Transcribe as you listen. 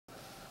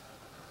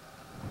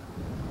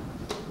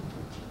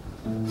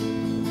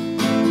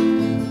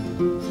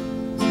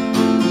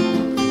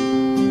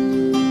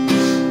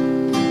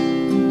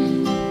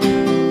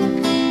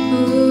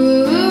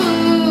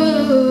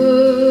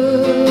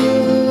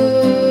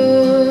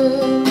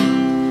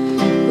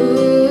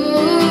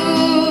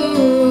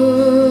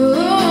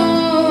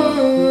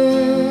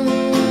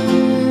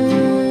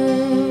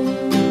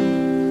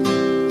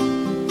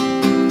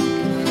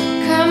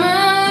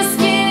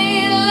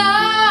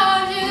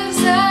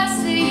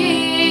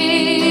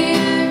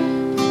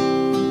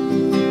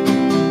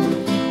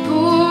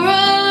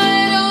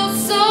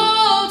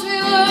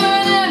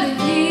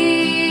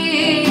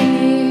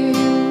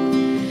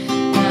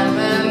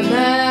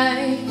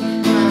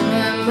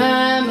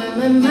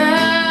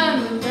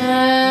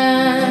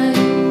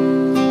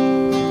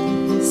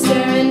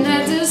Staring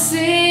at the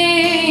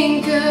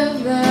sink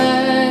of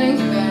light and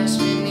crash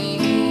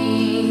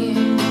beneath.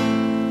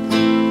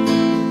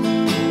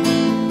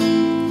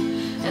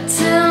 I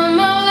tell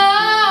my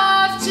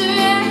life to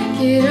wreck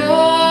it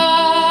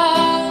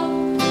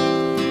all,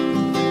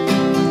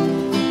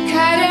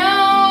 cut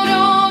out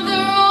all the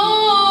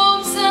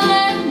ropes and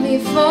let me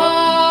fall.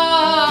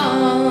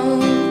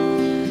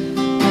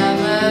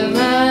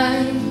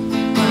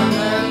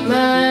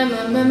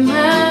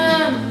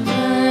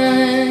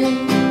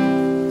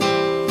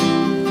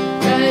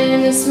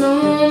 In this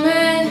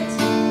moment,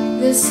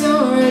 this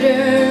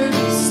order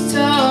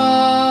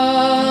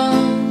stop.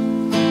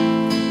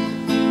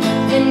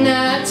 And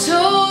I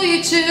told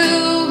you to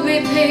be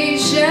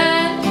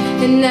patient,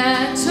 and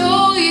I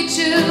told you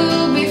to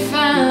be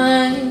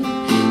fine,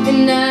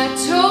 and I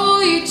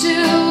told you to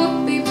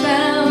be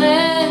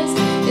balanced,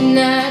 and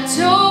I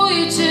told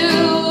you to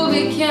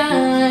be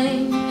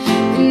kind.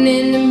 And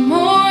in the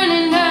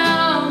morning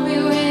I'll be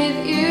with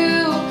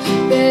you,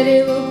 but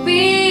it will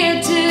be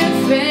a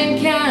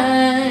different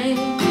kind.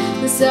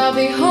 'Cause I'll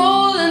be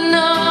holding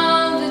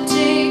all the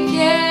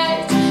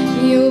tickets,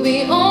 and you'll be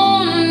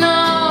owning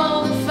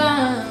all the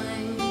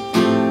fine.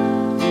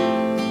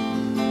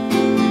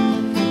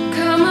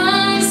 Come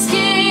on,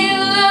 skinny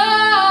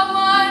love,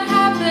 what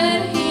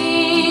happened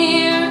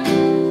here?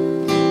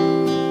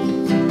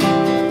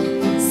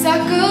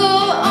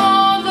 Suckle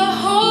all the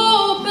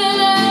hope and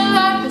let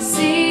life be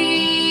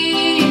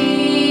sear.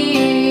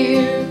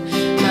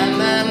 My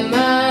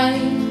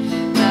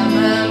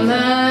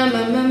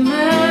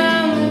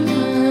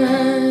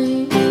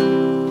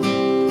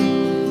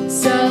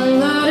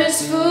Salad is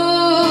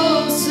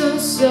full,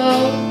 so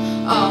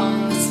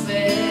on its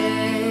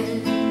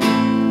bed.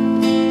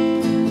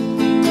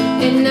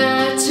 And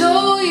I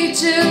told you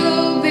to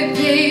be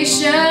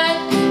patient,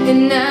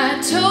 and I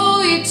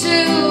told you to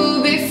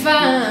be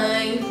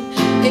fine,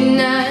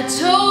 and I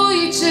told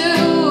you to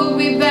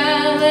be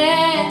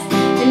balanced,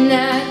 and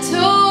I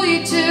told you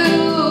to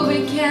be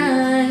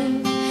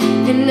kind.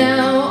 And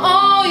now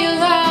all your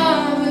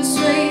love is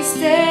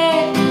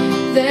wasted,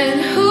 then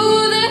who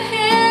the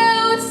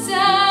hell is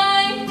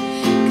I?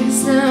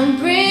 'Cause I'm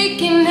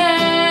breaking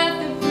at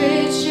the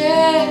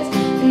bridges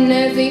and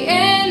at the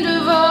end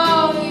of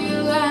all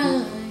your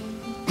lines.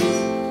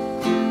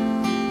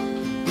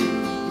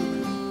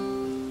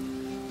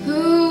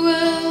 Who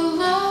will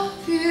love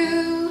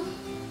you?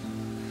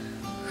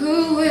 Who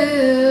will